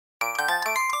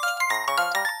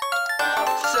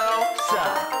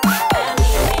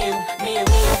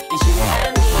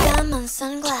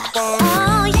sunglasses.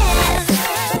 Oh,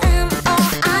 yes.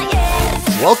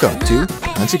 M-O-I-S. Welcome to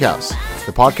Hanchik House,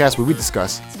 the podcast where we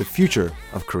discuss the future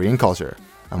of Korean culture.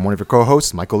 I'm one of your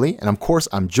co-hosts, Michael Lee, and of course,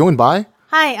 I'm joined by...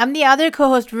 Hi, I'm the other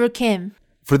co-host, Ru Kim.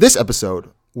 For this episode,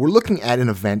 we're looking at an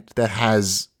event that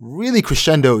has really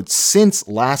crescendoed since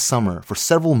last summer for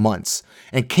several months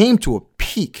and came to a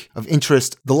peak of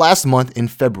interest the last month in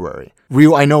February.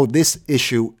 Ryu, I know this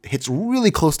issue hits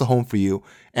really close to home for you,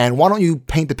 and why don't you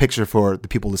paint the picture for the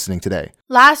people listening today?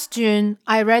 Last June,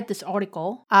 I read this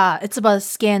article. It's about a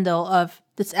scandal of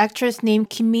this actress named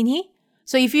Kim Min-hee.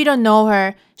 So if you don't know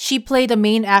her, she played the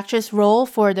main actress role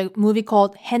for the movie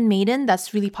called Handmaiden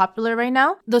that's really popular right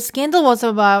now. The scandal was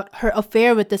about her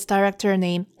affair with this director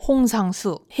named Hong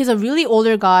Sang-soo. He's a really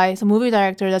older guy. He's a movie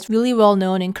director that's really well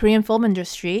known in Korean film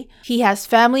industry. He has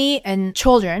family and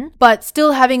children, but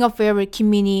still having an affair with Kim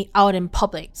Min-hee out in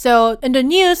public. So in the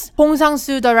news, Hong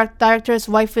Sang-soo, director's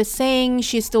wife, is saying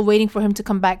she's still waiting for him to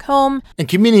come back home. And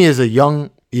Kim Min-hee is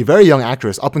a very young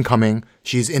actress, up and coming.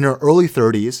 She's in her early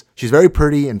 30s. She's very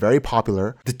pretty and very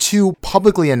popular. The two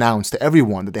publicly announced to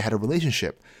everyone that they had a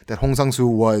relationship, that Hong Sang-soo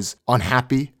was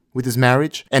unhappy with his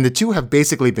marriage. And the two have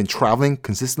basically been traveling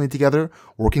consistently together,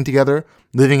 working together,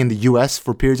 living in the US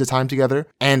for periods of time together.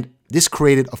 And this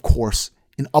created, of course,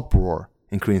 an uproar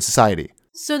in Korean society.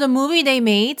 So the movie they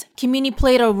made, Kim Min-hee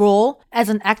played a role as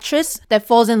an actress that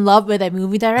falls in love with a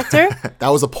movie director. That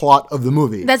was a plot of the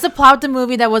movie. That's the plot of the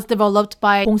movie that was developed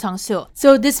by Hong Sang-soo.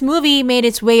 So this movie made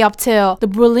its way up to the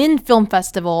Berlin Film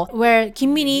Festival, where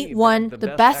Kim Min-hee won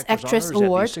the Best Actress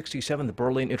Award. At the 67th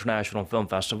Berlin International Film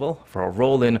Festival for a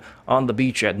role in On the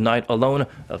Beach at Night Alone,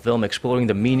 a film exploring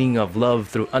the meaning of love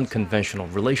through unconventional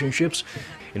relationships.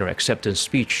 In her acceptance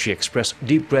speech, she expressed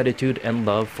deep gratitude and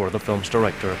love for the film's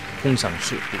director, Hong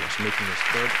Sang-soo, who was making his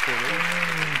third foray.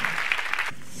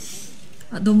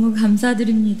 너무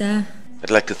감사드립니다.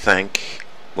 I'd like to thank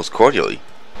most cordially,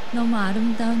 너무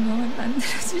아름다운 영화를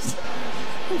만들어주신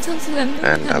홍상수 감독님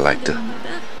and I'd like to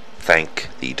감사합니다. thank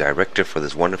the director for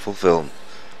this wonderful film,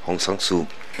 Hong Sang-soo.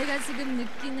 제가 지금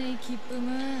느끼는 이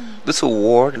기쁨은 This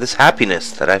award, this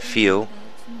happiness that I feel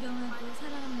존경하고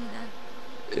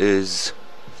사랑합니다. is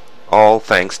all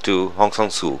thanks to Hong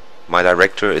Sang-soo, my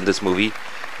director in this movie.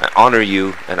 I honor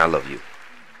you and I love you.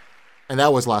 And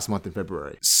that was last month in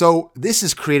February. So this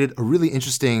has created a really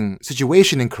interesting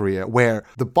situation in Korea where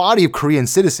the body of Korean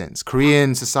citizens,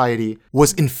 Korean society,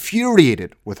 was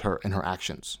infuriated with her and her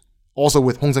actions. Also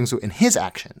with Hong Sang-soo and his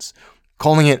actions,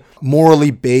 calling it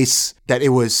morally base, that it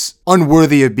was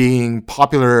unworthy of being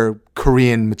popular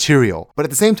Korean material. But at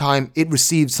the same time, it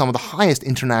received some of the highest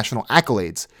international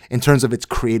accolades in terms of its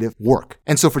creative work.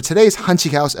 And so for today's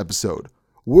Hanchik House episode,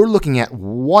 we're looking at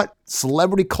what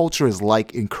celebrity culture is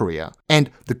like in Korea.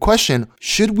 And the question,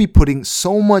 should we be putting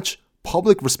so much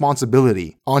public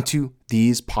responsibility onto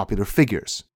these popular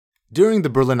figures? During the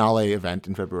Berlinale event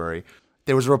in February,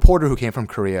 there was a reporter who came from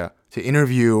Korea to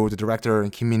interview the director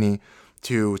and Kim Min-hee,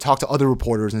 to talk to other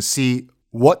reporters and see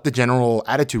what the general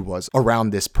attitude was around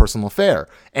this personal affair.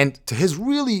 And to his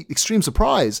really extreme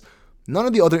surprise, none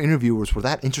of the other interviewers were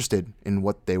that interested in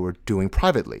what they were doing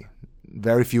privately.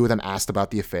 Very few of them asked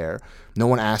about the affair. No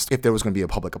one asked if there was going to be a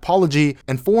public apology.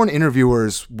 And foreign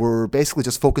interviewers were basically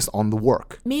just focused on the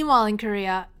work. Meanwhile, in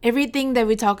Korea, everything that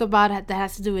we talk about that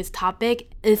has to do with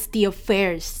topic is the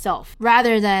affair itself,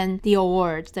 rather than the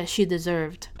awards that she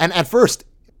deserved. And at first,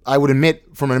 I would admit,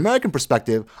 from an American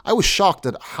perspective, I was shocked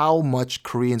at how much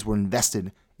Koreans were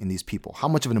invested in these people, how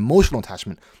much of an emotional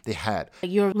attachment they had.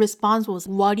 Your response was,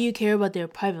 why do you care about their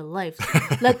private lives?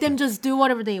 Let them just do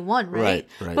whatever they want, right?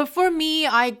 Right. But for me,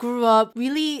 I grew up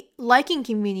really liking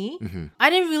Kim Min-hee. Mm-hmm. I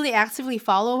didn't really actively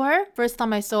follow her. First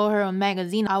time I saw her on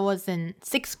magazine, I was in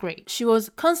 6th grade. She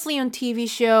was constantly on TV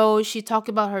shows. She talked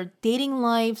about her dating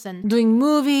lives and doing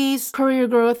movies, career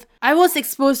growth. I was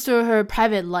exposed to her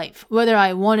private life, whether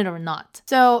I wanted or not.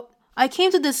 So I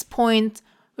came to this point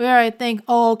where I think,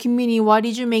 oh, Kim Min-hee, why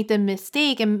did you make the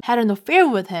mistake and had an affair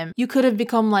with him? You could have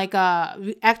become like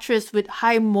a actress with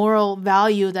high moral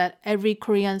value that every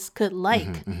Koreans could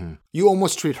like. You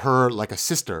almost treat her like a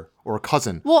sister or a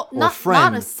cousin Well, or a not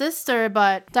friend. a sister,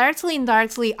 but directly,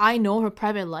 indirectly, I know her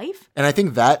private life. And I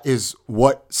think that is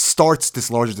what starts this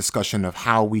larger discussion of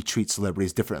how we treat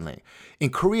celebrities differently.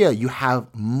 In Korea, you have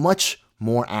much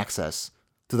more access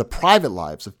to the private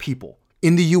lives of people.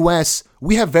 In the US,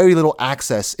 we have very little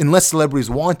access unless celebrities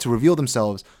want to reveal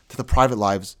themselves to the private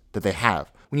lives that they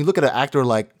have. When you look at an actor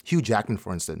like Hugh Jackman,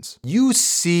 for instance, you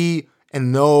see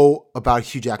and know about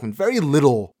Hugh Jackman very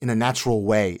little in a natural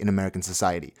way in American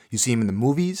society. You see him in the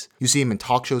movies, you see him in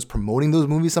talk shows promoting those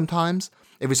movies sometimes.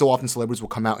 Every so often, celebrities will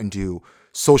come out and do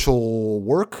social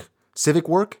work, civic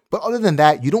work. But other than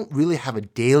that, you don't really have a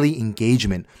daily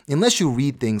engagement unless you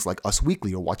read things like Us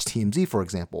Weekly or watch TMZ, for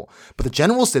example. But the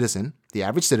general citizen, the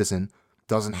average citizen,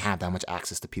 doesn't have that much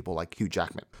access to people like Hugh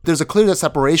Jackman. There's a clear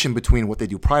separation between what they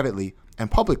do privately and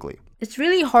publicly. It's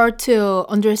really hard to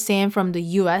understand from the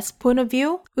US point of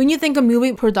view. When you think of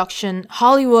movie production,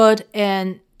 Hollywood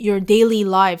and your daily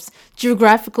lives,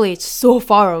 geographically, it's so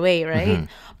far away, right?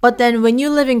 But then when you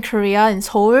live in Korea, in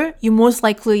Seoul, you're most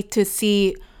likely to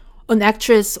see an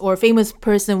actress or famous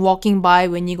person walking by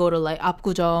when you go to like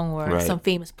Apgujeong or Right. some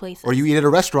famous places. Or you eat at a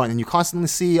restaurant and you constantly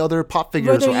see other pop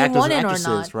figures Whether or you actors want and it or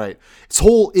actresses. not. Right.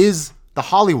 Seoul is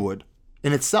the Hollywood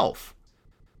in itself.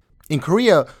 In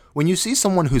Korea, when you see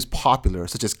someone who's popular,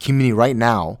 such as Kim Min-hee right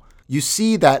now, you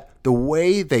see that the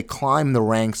way they climb the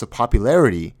ranks of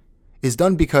popularity is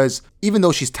done because even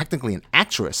though she's technically an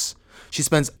actress, she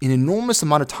spends an enormous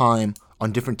amount of time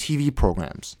on different TV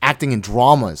programs, acting in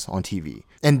dramas on TV.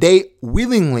 And they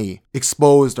willingly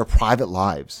expose their private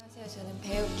lives. 저는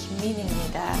배우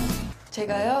김민희입니다.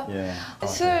 제가요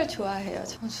술 좋아해요.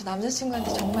 저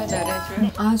남자친구한테 정말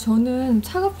잘해줘요. 아 저는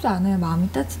차갑지 않아요.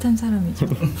 마음이 따뜻한 사람이죠.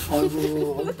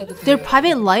 Their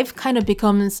private life kind of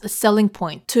becomes a selling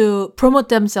point to promote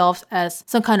themselves as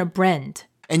some kind of brand.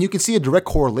 And you can see a direct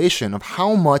correlation of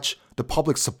how much the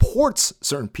public supports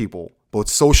certain people, both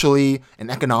socially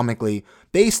and economically,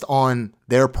 based on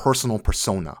their personal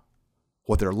persona.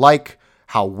 What they're like,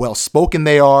 how well-spoken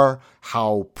they are,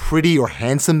 how pretty or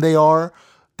handsome they are,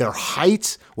 their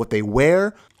height, what they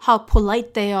wear. How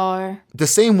polite they are. The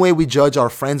same way we judge our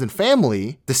friends and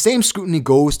family, the same scrutiny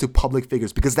goes to public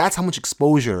figures because that's how much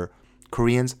exposure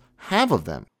Koreans have of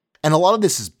them. And a lot of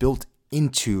this is built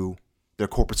into their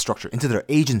corporate structure, into their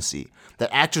agency. That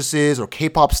actresses or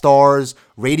K-pop stars,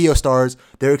 radio stars,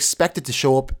 they're expected to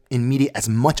show up in media as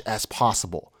much as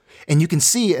possible. And you can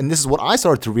see, and this is what I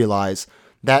started to realize,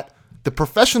 that the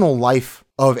professional life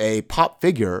of a pop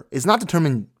figure is not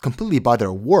determined completely by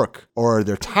their work or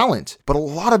their talent, but a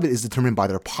lot of it is determined by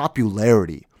their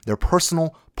popularity, their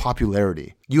personal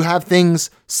popularity. You have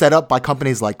things set up by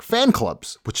companies like fan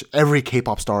clubs, which every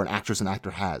K-pop star and actress and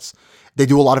actor has. They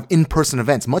do a lot of in-person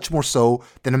events, much more so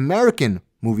than American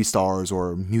movie stars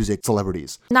or music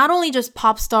celebrities. Not only just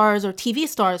pop stars or TV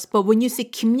stars, but when you see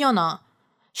Kim Yeona,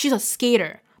 she's a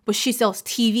skater, but she sells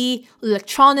TV,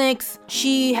 electronics,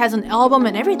 she has an album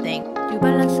and everything.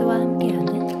 뉴발란스와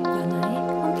함께하는 연하의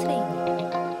홈트레이닝.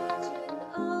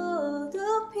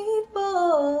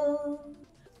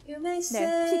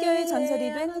 네, 피겨의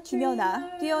전설이 된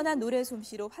김연아, 뛰어난 노래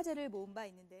솜씨로 화제를 모은 바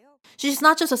있는데요. She's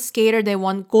not just a skater that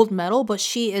won gold medal, but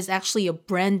she is actually a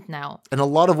brand now. And a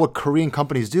lot of what Korean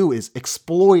companies do is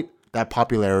exploit that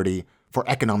popularity for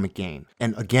economic gain.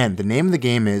 And again, the name of the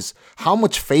game is how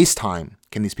much face time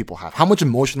can these people have? How much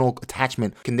emotional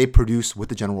attachment can they produce with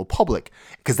the general public?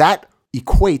 Because that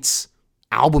equates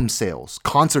album sales,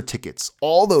 concert tickets,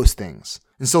 all those things.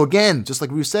 And so again, just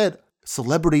like we said,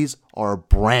 celebrities are a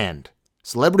brand.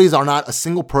 Celebrities are not a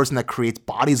single person that creates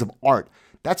bodies of art.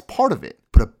 That's part of it.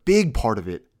 But a big part of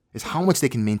it is how much they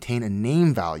can maintain a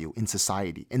name value in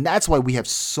society. And that's why we have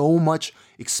so much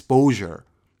exposure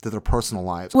to their personal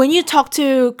lives. When you talk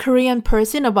to a Korean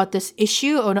person about this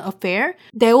issue or an affair,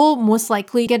 they will most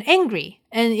likely get angry.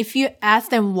 And if you ask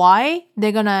them why,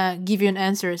 they're gonna give you an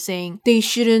answer saying they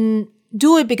shouldn't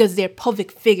do it because they're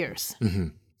public figures.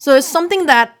 So it's something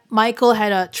that Michael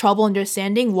had a trouble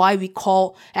understanding why we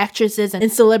call actresses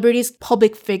and celebrities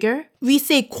public figure. We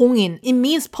say 공인, it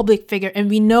means public figure, and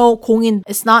we know 공인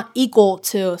is not equal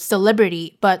to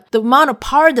celebrity, but the amount of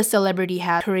power the celebrity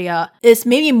has in Korea is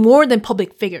maybe more than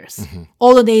public figures,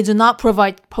 although they do not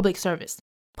provide public service.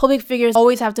 Public figures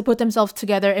always have to put themselves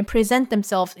together and present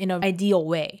themselves in an ideal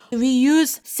way. We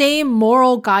use same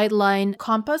moral guideline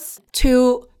compass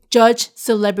to judge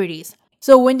celebrities.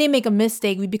 So when they make a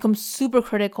mistake, we become super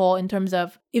critical in terms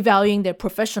of evaluating their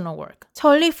professional work.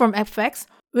 Charlie from FX,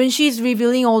 when she's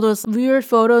revealing all those weird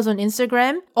photos on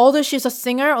Instagram, although she's a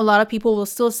singer, a lot of people will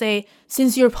still say,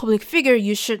 since you're a public figure,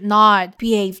 you should not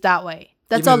behave that way.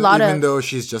 That's Even though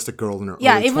she's just a girl in her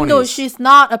early even 20s. though she's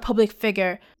not a public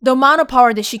figure, the amount of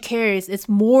power that she carries is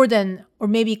more than or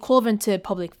maybe equivalent to a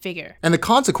public figure. And the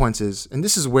consequences, and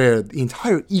this is where the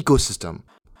entire ecosystem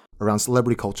around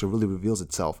celebrity culture really reveals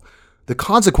itself. The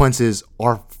consequences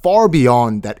are far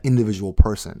beyond that individual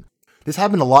person. This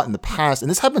happened a lot in the past, and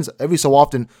this happens every so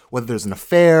often, whether there's an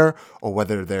affair or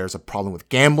whether there's a problem with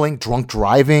gambling, drunk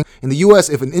driving. In the US,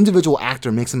 if an individual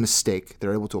actor makes a mistake,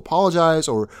 they're able to apologize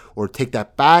or take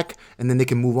that back, and then they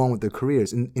can move on with their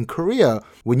careers. In Korea,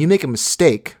 when you make a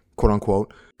mistake, quote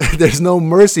unquote, There's no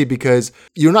mercy because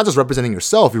you're not just representing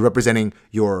yourself, you're representing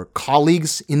your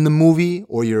colleagues in the movie,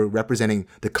 or you're representing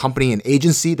the company and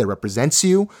agency that represents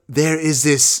you. There is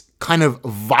this kind of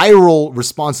viral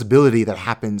responsibility that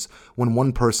happens when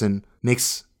one person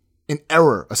makes an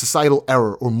error, a societal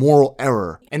error or moral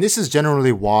error. And this is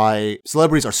generally why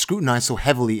celebrities are scrutinized so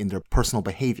heavily in their personal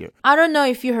behavior. I don't know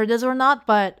if you heard this or not,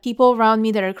 but people around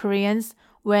me that are Koreans,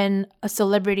 when a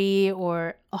celebrity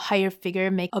or a higher figure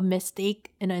make a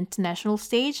mistake in an international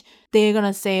stage, they're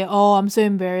gonna say, oh, I'm so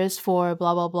embarrassed for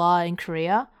blah, blah, blah in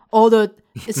Korea. Although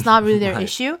it's not really their Right.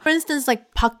 issue. For instance,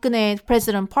 like Park Geun-hye,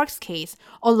 President Park's case,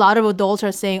 a lot of adults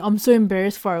are saying, I'm so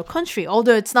embarrassed for our country.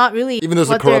 Although it's not really... Even though there's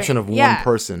a what they're- corruption of one Yeah.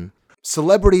 person.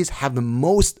 Celebrities have the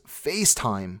most face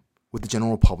time with the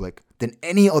general public than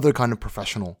any other kind of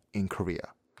professional in Korea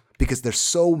because they're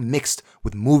so mixed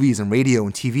with movies and radio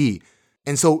and TV.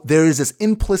 And so there is this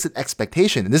implicit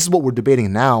expectation, and this is what we're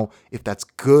debating now, if that's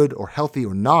good or healthy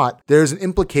or not. There's an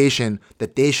implication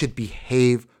that they should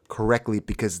behave correctly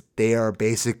because they are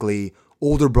basically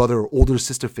older brother or older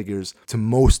sister figures to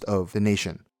most of the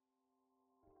nation.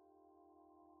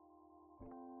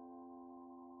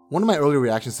 One of my early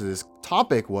reactions to this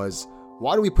topic was,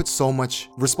 why do we put so much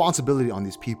responsibility on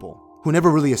these people who never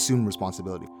really assume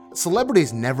responsibility?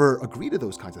 Celebrities never agree to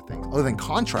those kinds of things, other than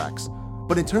contracts.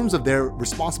 But in terms of their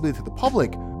responsibility to the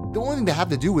public, the only thing they have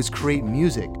to do is create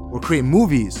music, or create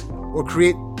movies, or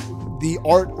create the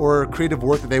art or creative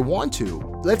work that they want to.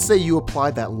 Let's say you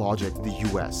apply that logic to the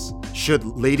US. Should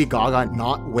Lady Gaga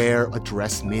not wear a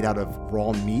dress made out of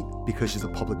raw meat because she's a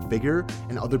public figure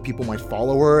and other people might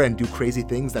follow her and do crazy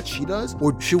things that she does?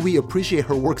 Or should we appreciate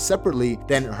her work separately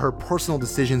than her personal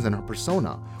decisions and her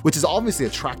persona, which is obviously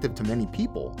attractive to many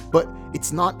people, but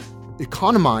it's not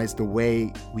economized the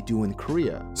way we do in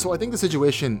Korea. So I think the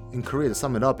situation in Korea, to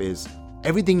sum it up, is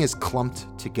everything is clumped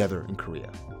together in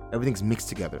Korea. Everything's mixed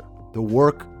together. The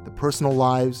work, the personal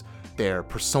lives, their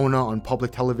persona on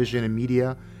public television and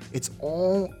media, it's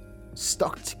all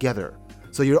stuck together.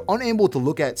 So you're unable to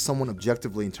look at someone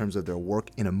objectively in terms of their work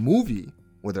in a movie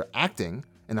where they're acting,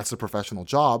 and that's a professional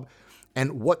job,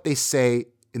 and what they say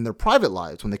in their private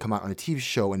lives when they come out on a TV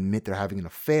show and admit they're having an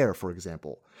affair, for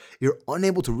example. You're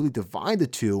unable to really divide the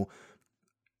two.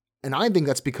 And I think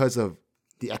that's because of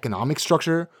the economic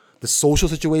structure, the social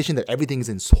situation, that everything is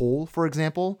in Seoul, for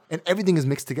example, and everything is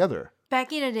mixed together.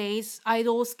 Back in the days,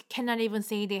 idols cannot even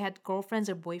say they had girlfriends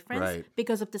or boyfriends Right.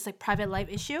 because of this like private life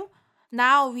issue.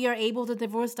 Now we are able to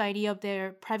divorce the idea of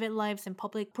their private lives and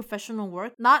public professional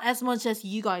work, not as much as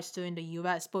you guys do in the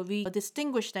US, but we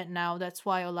distinguish that now. That's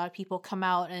why a lot of people come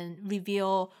out and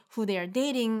reveal who they are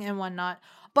dating and whatnot.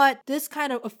 But this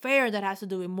kind of affair that has to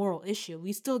do with moral issue,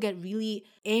 we still get really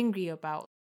angry about.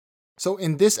 So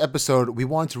in this episode, we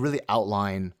want to really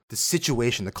outline the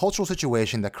situation, the cultural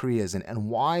situation that Korea is in, and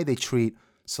why they treat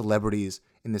celebrities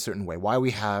in a certain way, why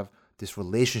we have this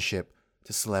relationship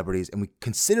to celebrities and we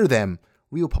consider them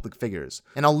real public figures.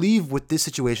 And I'll leave with this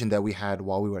situation that we had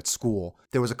while we were at school.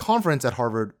 There was a conference at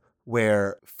Harvard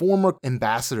where former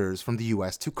ambassadors from the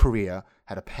US to Korea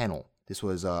had a panel. This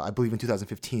was, I believe, in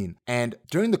 2015. And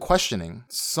during the questioning,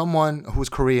 someone who was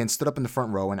Korean stood up in the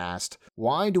front row and asked,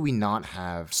 why do we not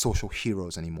have social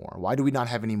heroes anymore? Why do we not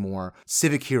have any more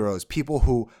civic heroes, people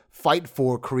who fight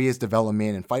for Korea's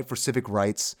development and fight for civic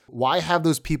rights? Why have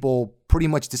those people pretty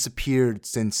much disappeared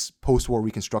since post-war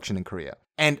reconstruction in Korea?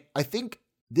 And I think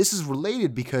this is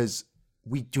related because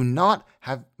we do not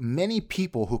have many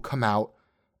people who come out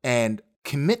and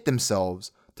commit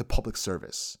themselves to public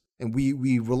service. And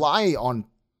we rely on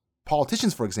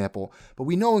politicians, for example, but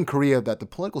we know in Korea that the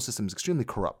political system is extremely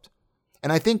corrupt.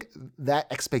 And I think that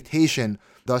expectation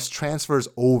thus transfers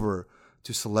over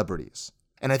to celebrities.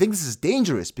 And I think this is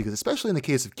dangerous because, especially in the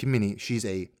case of Kim Min-hee, she's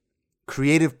a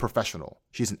creative professional.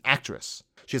 She's an actress.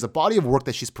 She has a body of work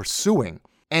that she's pursuing.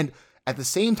 And at the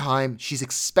same time, she's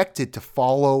expected to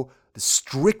follow the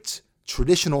strict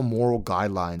traditional moral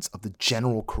guidelines of the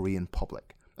general Korean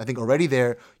public. I think already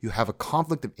there, you have a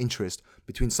conflict of interest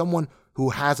between someone who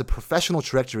has a professional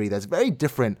trajectory that's very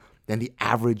different than the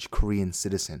average Korean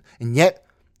citizen. And yet,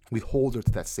 we hold her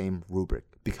to that same rubric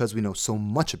because we know so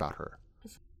much about her.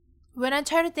 When I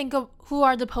try to think of who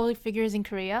are the public figures in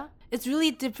Korea, it's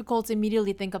really difficult to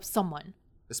immediately think of someone.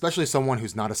 Especially someone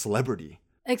who's not a celebrity.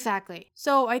 Exactly.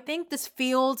 So I think this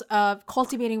field of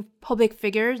cultivating public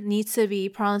figures needs to be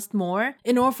pronounced more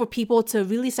in order for people to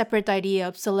really separate the idea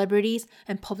of celebrities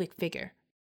and public figure.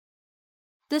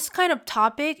 This kind of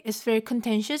topic is very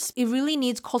contentious. It really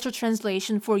needs cultural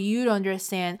translation for you to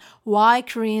understand why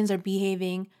Koreans are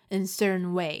behaving in a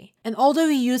certain way. And although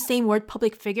we use same word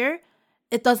public figure,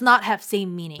 it does not have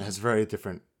same meaning. It has very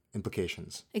different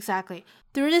implications. Exactly.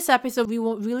 Through this episode, we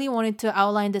really wanted to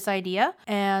outline this idea,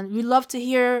 and we'd love to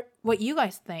hear what you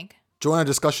guys think. Join our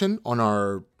discussion on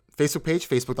our Facebook page,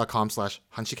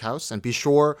 facebook.com/hanchikhouse, and be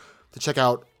sure to check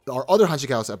out our other Hanchik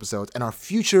House episodes and our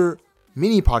future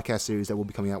mini podcast series that we'll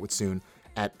be coming out with soon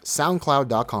at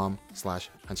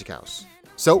soundcloud.com/hanchikhouse.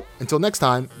 So, until next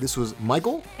time, this was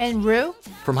Michael And Rue,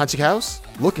 from Hanchik House,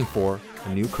 looking for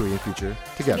a new Korean future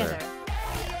together. together.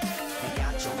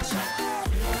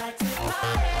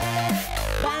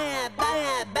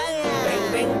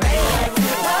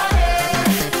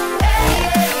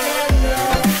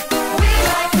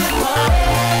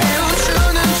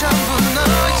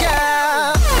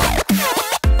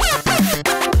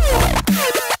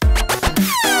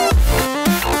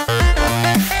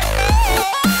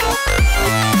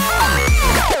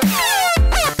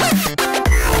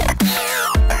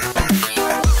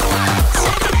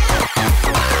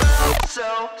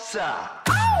 So,